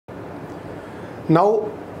Now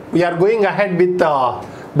we are going ahead with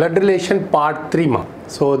blood relation part 3 ma.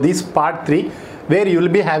 So this part 3 where you will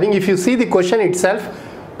be having, if you see the question itself,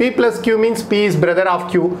 P plus Q means P is brother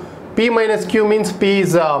of Q, P minus Q means P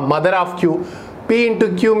is mother of Q, P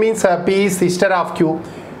into Q means P is sister of Q.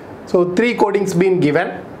 So 3 codings been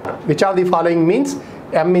given. Which of the following means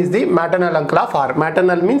M is the maternal uncle of R?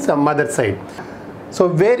 Maternal means mother side. So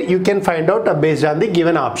where you can find out based on the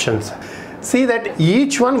given options. See that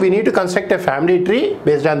each one we need to construct a family tree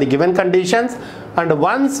based on the given conditions, and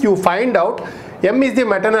once you find out M is the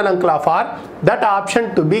maternal uncle of R, that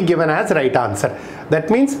option to be given as right answer. That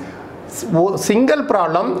means single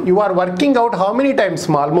problem you are working out how many times?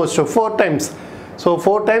 Almost 4 times. So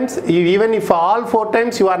 4 times, even if all 4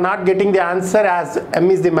 times you are not getting the answer as M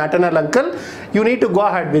is the maternal uncle, you need to go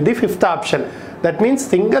ahead with the 5th option. That means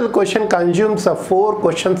single question consumes 4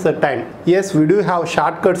 questions at a time. Yes, we do have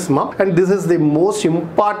shortcuts, ma'am, and this is the most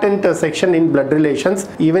important section in blood relations.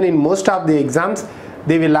 Even in most of the exams,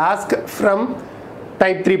 they will ask from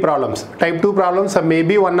type 3 problems. Type 2 problems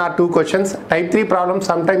maybe 1 or 2 questions. Type 3 problems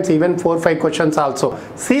sometimes even 4-5 questions also.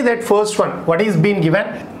 See that first one, what is being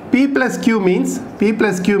given? P plus Q means P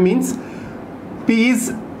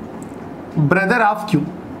is brother of Q.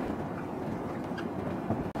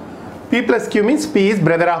 P plus Q means P is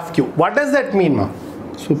brother of Q. What does that mean, ma?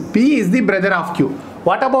 So P is the brother of Q.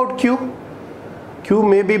 What about Q? Q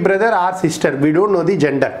may be brother or sister. We don't know the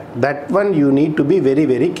gender. That one you need to be very,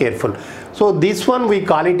 very careful. So this one we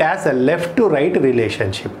call it as a left to right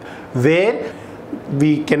relationship, where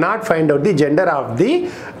we cannot find out the gender of the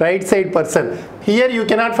right side person. Here you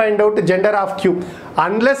cannot find out the gender of Q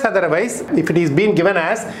unless otherwise, if it is being given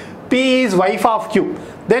as P is wife of Q,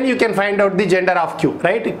 then you can find out the gender of Q,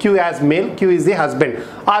 right? Q as male, Q is the husband,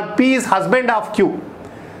 or P is husband of Q,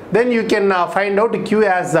 then you can find out Q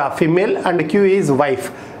as female and Q is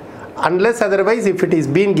wife. Unless otherwise, if it is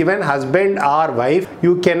being given husband or wife,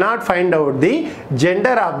 you cannot find out the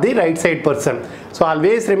gender of the right side person. So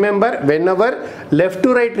always remember, whenever left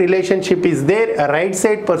to right relationship is there, a right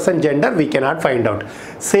side person gender we cannot find out.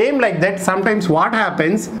 Same like that, sometimes what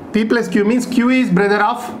happens, P plus Q means Q is brother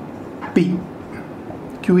of P.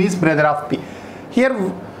 Q is brother of P. Here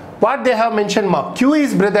what they have mentioned, ma, Q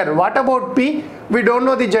is brother. What about P? We don't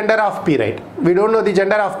know the gender of P, right? We don't know the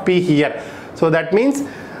gender of P here. So that means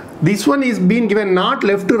this one is being given not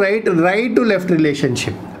left to right, right to left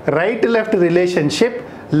relationship. Right to left relationship,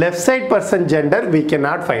 left side person gender we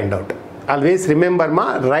cannot find out. Always remember,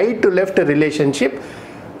 ma, right to left relationship,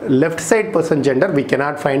 left side person gender we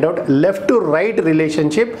cannot find out. Left to right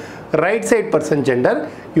relationship, right side person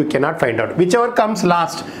gender you cannot find out. Whichever comes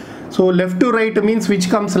last. So left to right means which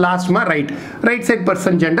comes last, ma? Right. Right side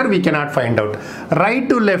person gender we cannot find out. Right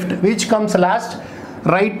to left, which comes last?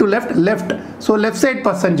 Right to left, left. So left side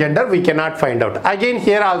person gender we cannot find out. Again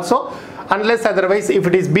here also, unless otherwise, if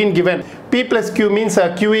it is being given P plus Q means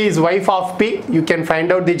Q is wife of P, you can find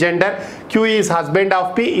out the gender. Q is husband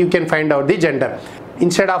of P, you can find out the gender.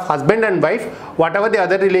 Instead of husband and wife, whatever the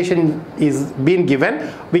other relation is being given,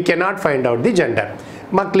 we cannot find out the gender.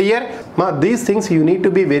 Ma, clear? Ma, these things you need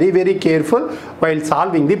to be very, very careful while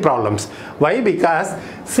solving the problems. Why? Because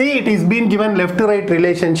see, it is being given left to right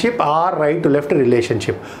relationship or right to left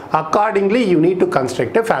relationship. Accordingly, you need to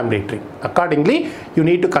construct a family tree. Accordingly, you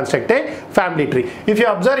need to construct a family tree. If you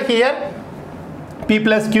observe here, P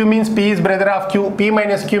plus Q means P is brother of Q, P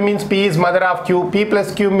minus Q means P is mother of Q, P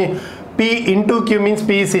plus Q means P into Q means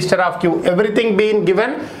P is sister of Q. Everything being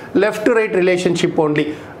given left to right relationship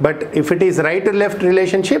only. But if it is right to left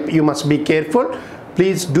relationship, you must be careful.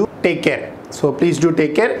 Please do take care. So please do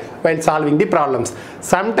take care while solving the problems.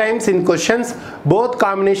 Sometimes in questions, both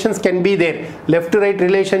combinations can be there. Left to right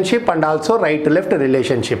relationship and also right to left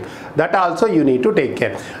relationship. That also you need to take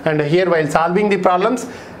care. And here while solving the problems,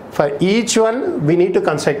 for each one we need to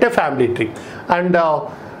construct a family tree. And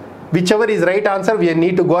whichever is right answer we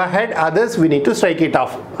need to go ahead, others we need to strike it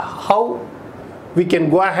off. How we can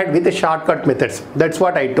go ahead with the shortcut methods, that's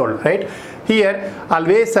what I told, right? Here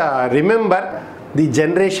always remember the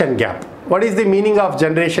generation gap. What is the meaning of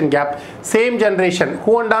generation gap? Same generation,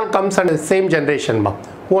 who and all comes under same generation, ma?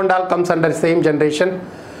 Who and all comes under same generation?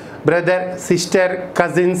 Brother, sister,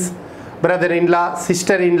 cousins, brother-in-law,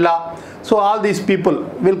 sister-in-law. So all these people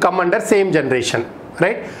will come under same generation,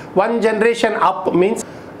 right? One generation up means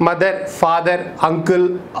mother, father,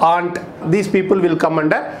 uncle, aunt. These people will come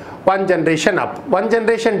under one generation up. One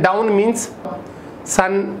generation down means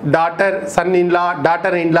son, daughter, son-in-law,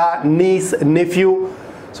 daughter-in-law, niece, nephew.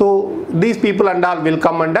 So these people and all will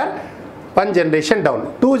come under one generation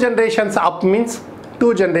down. Two generations up means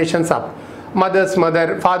two generations up. mother's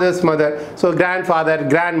mother, father's mother, so grandfather,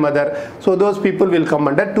 grandmother, so those people will come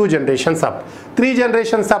under 2 generations up. 3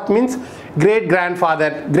 generations up means great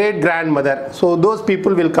grandfather, great grandmother, so those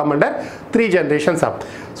people will come under 3 generations up.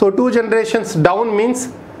 So 2 generations down means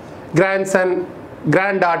grandson,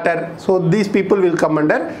 granddaughter, so these people will come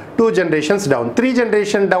under 2 generations down. 3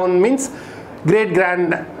 generations down means great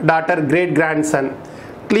granddaughter, great grandson.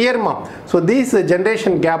 Clear, mom? So this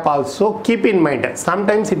generation gap also keep in mind.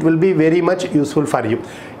 Sometimes it will be very much useful for you.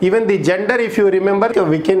 Even the gender, if you remember,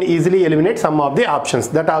 we can easily eliminate some of the options.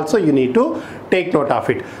 That also you need to take note of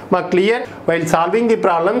it. Ma, clear? While solving the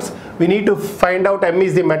problems, we need to find out M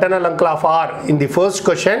is the maternal uncle of R in the first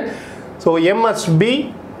question. So M must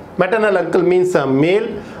be maternal uncle means a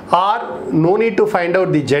male, or no need to find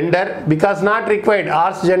out the gender because not required.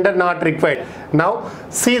 R's gender not required. Now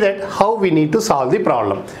see that how we need to solve the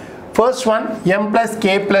problem. First one, M plus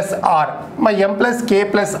K plus R. My M plus K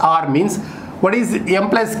plus R means, what is M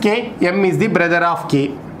plus K? M is the brother of K.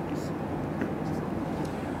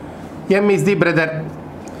 M is the brother.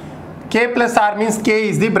 K plus R means K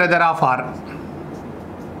is the brother of R.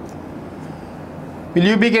 Will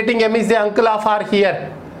you be getting M is the uncle of R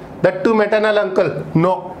here? That too maternal uncle?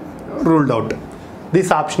 No, ruled out.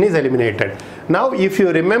 This option is eliminated. Now if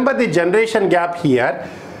you remember the generation gap here,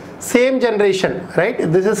 same generation, right?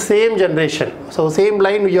 This is same generation. So same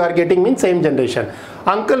line you are getting means same generation.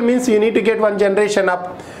 Uncle means you need to get 1 generation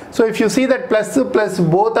up. So if you see that plus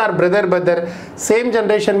both are brother, same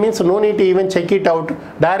generation means no need to even check it out.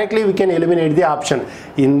 Directly we can eliminate the option.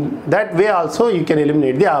 In that way also you can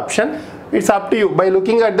eliminate the option. It's up to you. By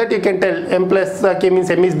looking at that you can tell M plus K means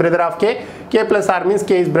M is brother of K. K plus R means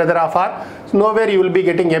K is brother of R. So nowhere you will be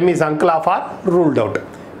getting M is uncle of R, ruled out.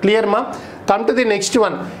 Clear, ma'am? Come to the next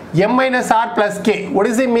one. M minus R plus K. What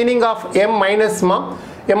is the meaning of M minus, ma'am?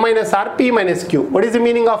 M minus R, P minus Q. What is the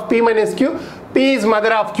meaning of P minus Q? P is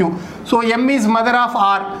mother of Q. So M is mother of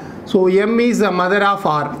R. So M is a mother of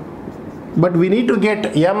R. But we need to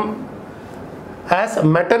get M as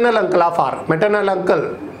maternal uncle of R. Maternal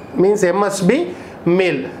uncle means M must be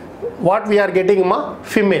male. What we are getting, ma?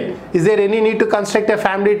 Female. Is there any need to construct a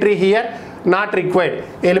family tree here? Not required.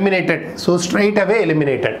 Eliminated. So straight away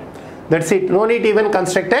eliminated. That's it. No need to even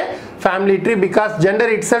construct a family tree because gender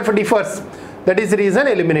itself differs. That is the reason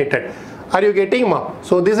eliminated. Are you getting, ma?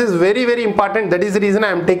 So this is very, very important. That is the reason I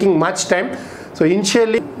am taking much time. So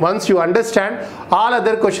initially, once you understand all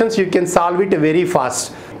other questions, you can solve it very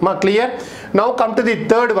fast. Ma, clear? Now come to the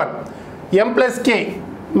third one. M plus K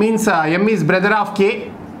means M is brother of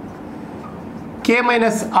K. K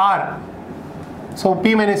minus R. So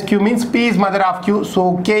P minus Q means P is mother of Q.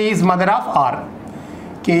 So K is mother of R.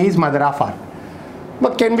 K is mother of R.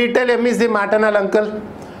 But can we tell M is the maternal uncle?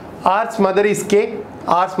 R's mother is K.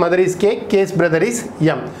 R's mother is K. K's brother is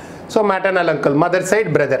M. So maternal uncle, mother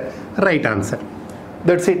side brother. Right answer.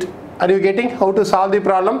 That's it. Are you getting how to solve the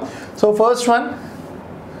problem? So first one,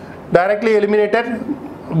 directly eliminated.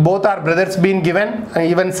 Both are brothers being given.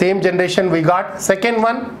 Even same generation we got. Second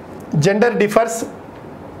one, gender differs.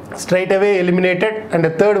 Straight away eliminated. And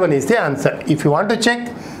the third one is the answer. If you want to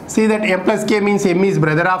check, see that M plus K means M is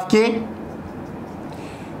brother of K.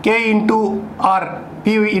 K into R,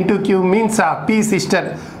 P into Q means P is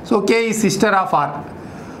sister. So K is sister of R.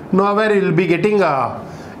 Nowhere you will be getting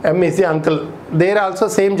M is the uncle. There also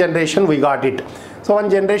same generation we got it. So 1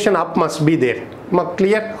 generation up must be there.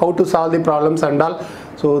 Clear how to solve the problems and all.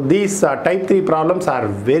 So these type 3 problems are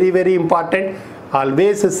very, very important.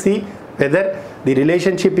 Always see whether the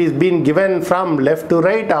relationship is being given from left to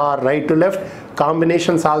right or right to left.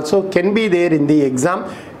 Combinations also can be there in the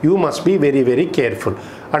exam. You must be very, very careful.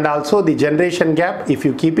 And also the generation gap, if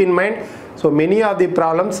you keep in mind, so many of the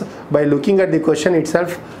problems by looking at the question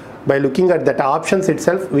itself, by looking at that options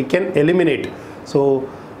itself, we can eliminate. So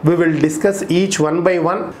we will discuss each one by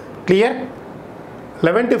one. Clear?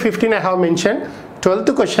 11 to 15 I have mentioned.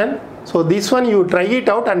 12th question. So this one you try it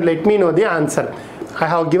out and let me know the answer. I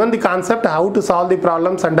have given the concept how to solve the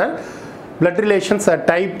problems under blood relations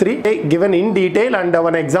type 3 given in detail and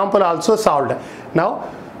one example also solved. Now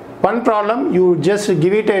one problem you just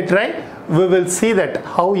give it a try. We will see that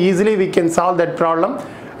how easily we can solve that problem,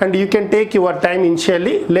 and you can take your time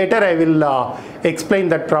initially. Later I will explain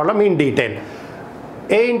that problem in detail.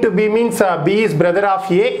 A into B means B is brother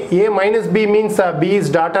of A. A minus B means B is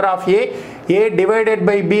daughter of A. A divided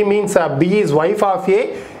by B means B is wife of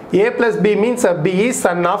A. A plus B means B is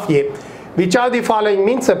son of A. Which of the following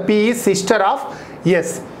means P is sister of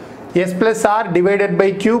S? S plus R divided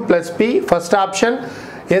by Q plus P, first option.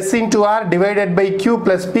 S into R divided by Q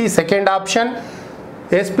plus P, second option.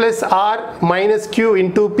 S plus R minus Q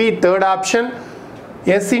into P, third option.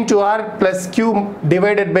 S into R plus Q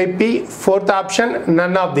divided by P. Fourth option,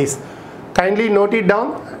 none of this. Kindly note it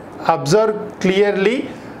down, observe clearly,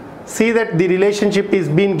 see that the relationship is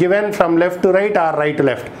being given from left to right or right to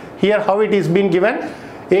left. Here how it is being given,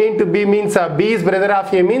 A into B means B is brother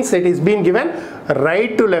of A, means it is being given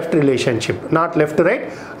right to left relationship, not left to right,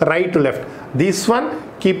 right to left. This one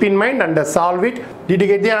keep in mind and solve it. Did you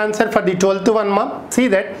get the answer for the 12th one, ma'am? See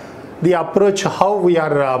that the approach how we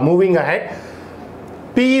are moving ahead.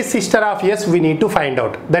 P is sister of S, we need to find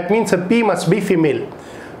out. That means P must be female.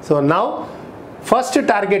 So now first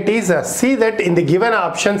target is see that in the given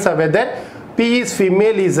options whether P is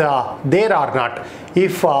female is there or not.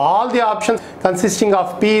 If all the options consisting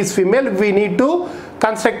of P is female, we need to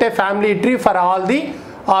construct a family tree for all the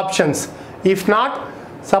options. If not,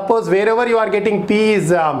 suppose wherever you are getting P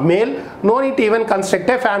is male, no need to even construct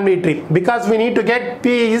a family tree, because we need to get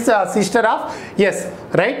P is sister of S,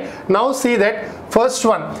 right? Now see that first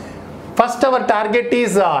one, first our target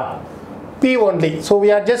is P only, so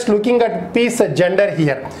we are just looking at P's gender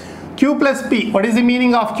here. Q plus P, what is the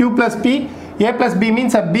meaning of Q plus P? A plus B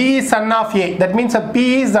means B is son of A, that means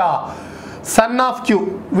P is son of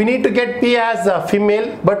Q. We need to get P as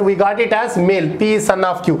female, but we got it as male. P is son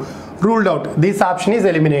of Q, ruled out. This option is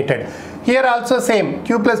eliminated. Here also same,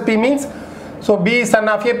 Q plus P means, so B is son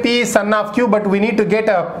of A, P is son of Q, but we need to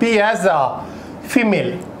get P as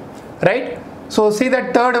female, right? So see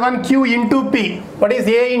that third one, Q into P. What is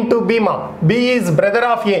A into B, ma? B is brother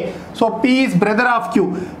of A, so P is brother of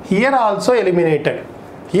Q. Here also eliminated.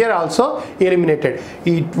 Here also eliminated.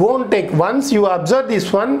 It won't take, once you observe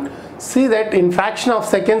this one, see that in fraction of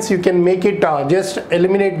seconds you can make it just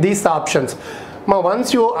eliminate these options. Now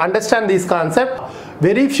once you understand this concept,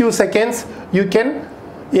 very few seconds you can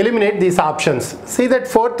eliminate these options. See that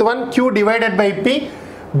fourth one, Q divided by P.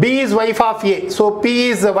 B is wife of A, so P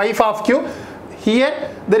is the wife of Q. Here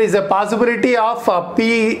there is a possibility of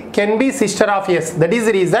P can be sister of S. That is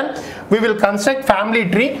the reason we will construct family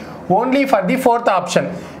tree only for the fourth option,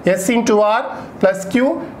 S into R plus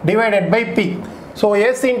Q divided by P. So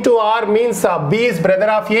S into R means B is brother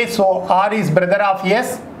of A, so R is brother of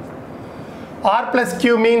S. R plus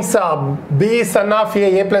Q means B is son of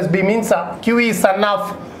A plus B means Q is son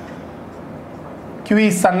of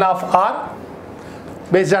R.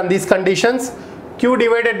 Based on these conditions, Q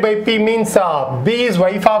divided by P means B is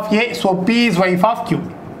wife of A, so P is wife of Q.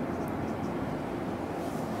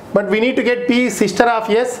 But we need to get P is sister of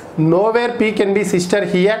S. Nowhere P can be sister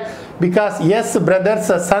here, because S brother's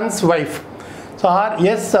son's wife. So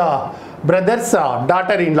S brother's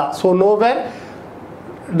daughter-in-law. So nowhere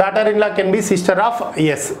daughter-in-law can be sister of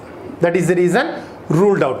S. That is the reason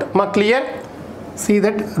ruled out. Ma clear? See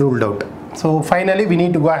that ruled out. So finally we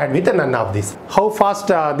need to go ahead with none of this. How fast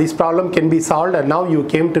this problem can be solved, and now you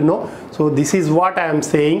came to know. So this is what I am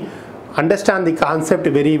saying. Understand the concept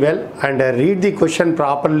very well and read the question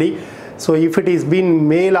properly. So if it is been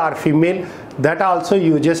male or female, that also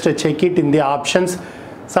you just check it in the options.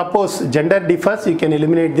 Suppose gender differs, you can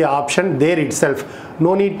eliminate the option there itself.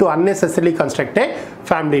 No need to unnecessarily construct a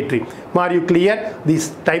family tree. Are you clear? These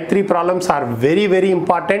type 3 problems are very, very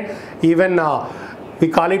important. Even we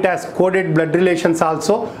call it as coded blood relations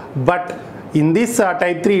also. But in this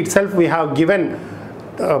type 3 itself, we have given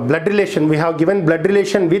blood relation. We have given blood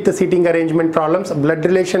relation with the seating arrangement problems, blood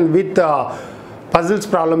relation with puzzles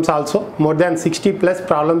problems also. More than 60 plus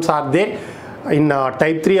problems are there in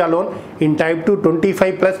type 3 alone. In type 2,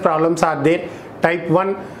 25 plus problems are there. Type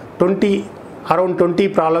 1, around 20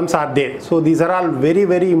 problems are there. So these are all very,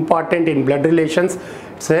 very important in blood relations.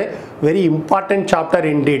 It's a very important chapter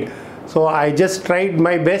indeed. So I just tried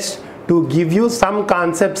my best to give you some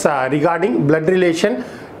concepts regarding blood relation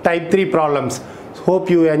type 3 problems.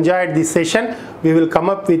 Hope you enjoyed this session. We will come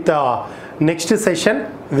up with next session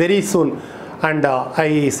very soon, and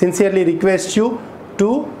I sincerely request you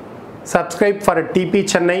to subscribe for a TP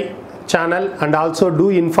Chennai channel, and also do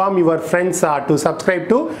inform your friends to subscribe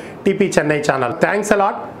to TP Chennai channel. Thanks a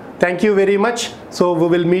lot. Thank you very much. So we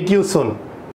will meet you soon.